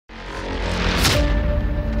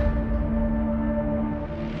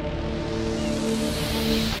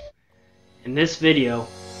In this video,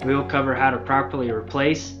 we will cover how to properly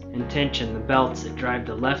replace and tension the belts that drive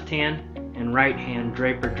the left-hand and right-hand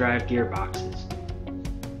Draper drive gearboxes.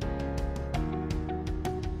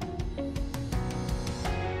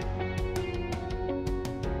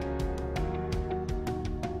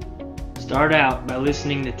 Start out by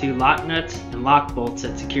loosening the two lock nuts and lock bolts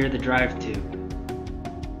that secure the drive tube.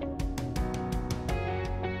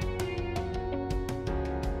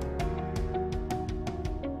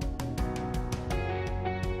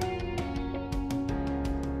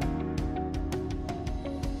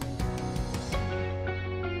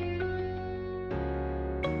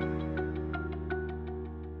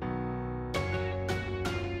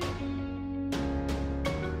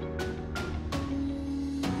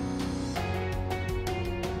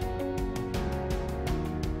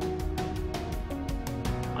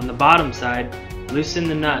 On the bottom side, loosen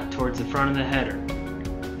the nut towards the front of the header.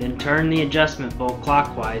 Then turn the adjustment bolt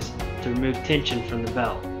clockwise to remove tension from the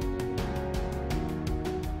belt.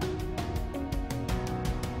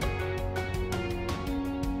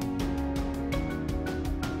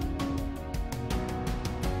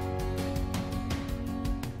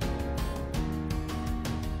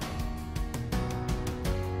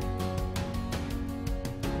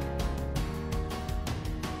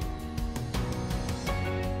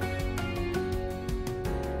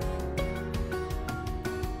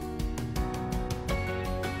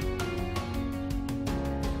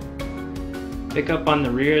 Pick up on the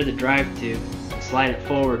rear of the drive tube and slide it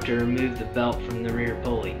forward to remove the belt from the rear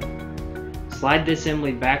pulley. Slide the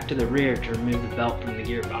assembly back to the rear to remove the belt from the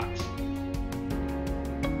gearbox.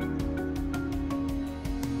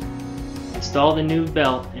 Install the new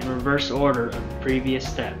belt in reverse order of the previous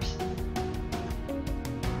steps.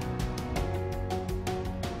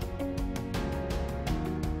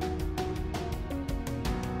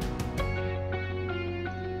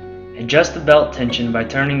 Adjust the belt tension by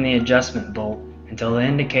turning the adjustment bolt until the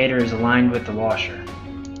indicator is aligned with the washer.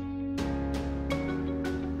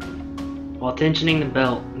 While tensioning the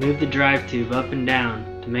belt, move the drive tube up and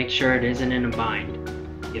down to make sure it isn't in a bind.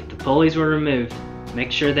 If the pulleys were removed,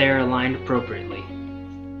 make sure they are aligned appropriately.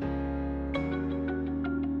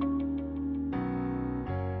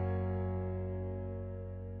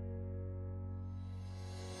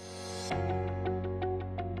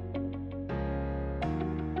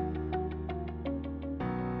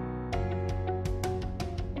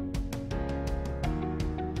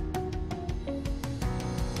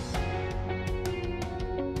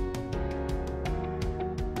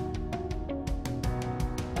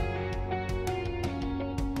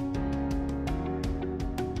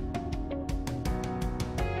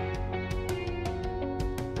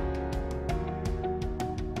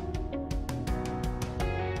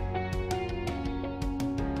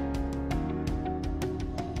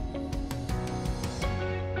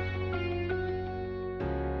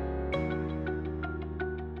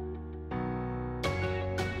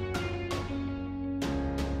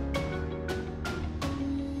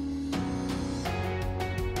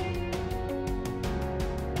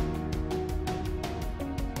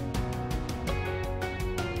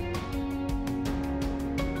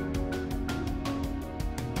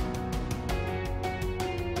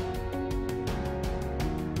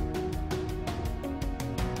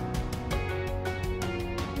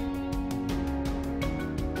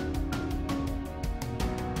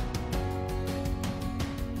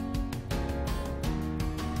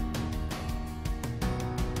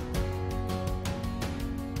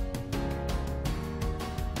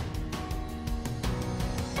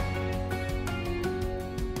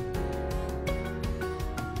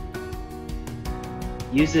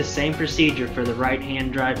 Use this same procedure for the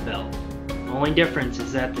right-hand drive belt. The only difference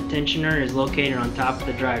is that the tensioner is located on top of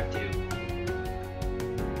the drive tube.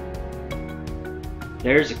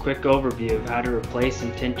 There's a quick overview of how to replace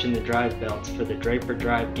and tension the drive belts for the Draper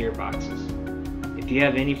drive gearboxes. If you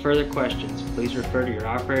have any further questions, please refer to your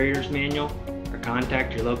operator's manual or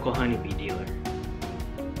contact your local Honey Bee dealer.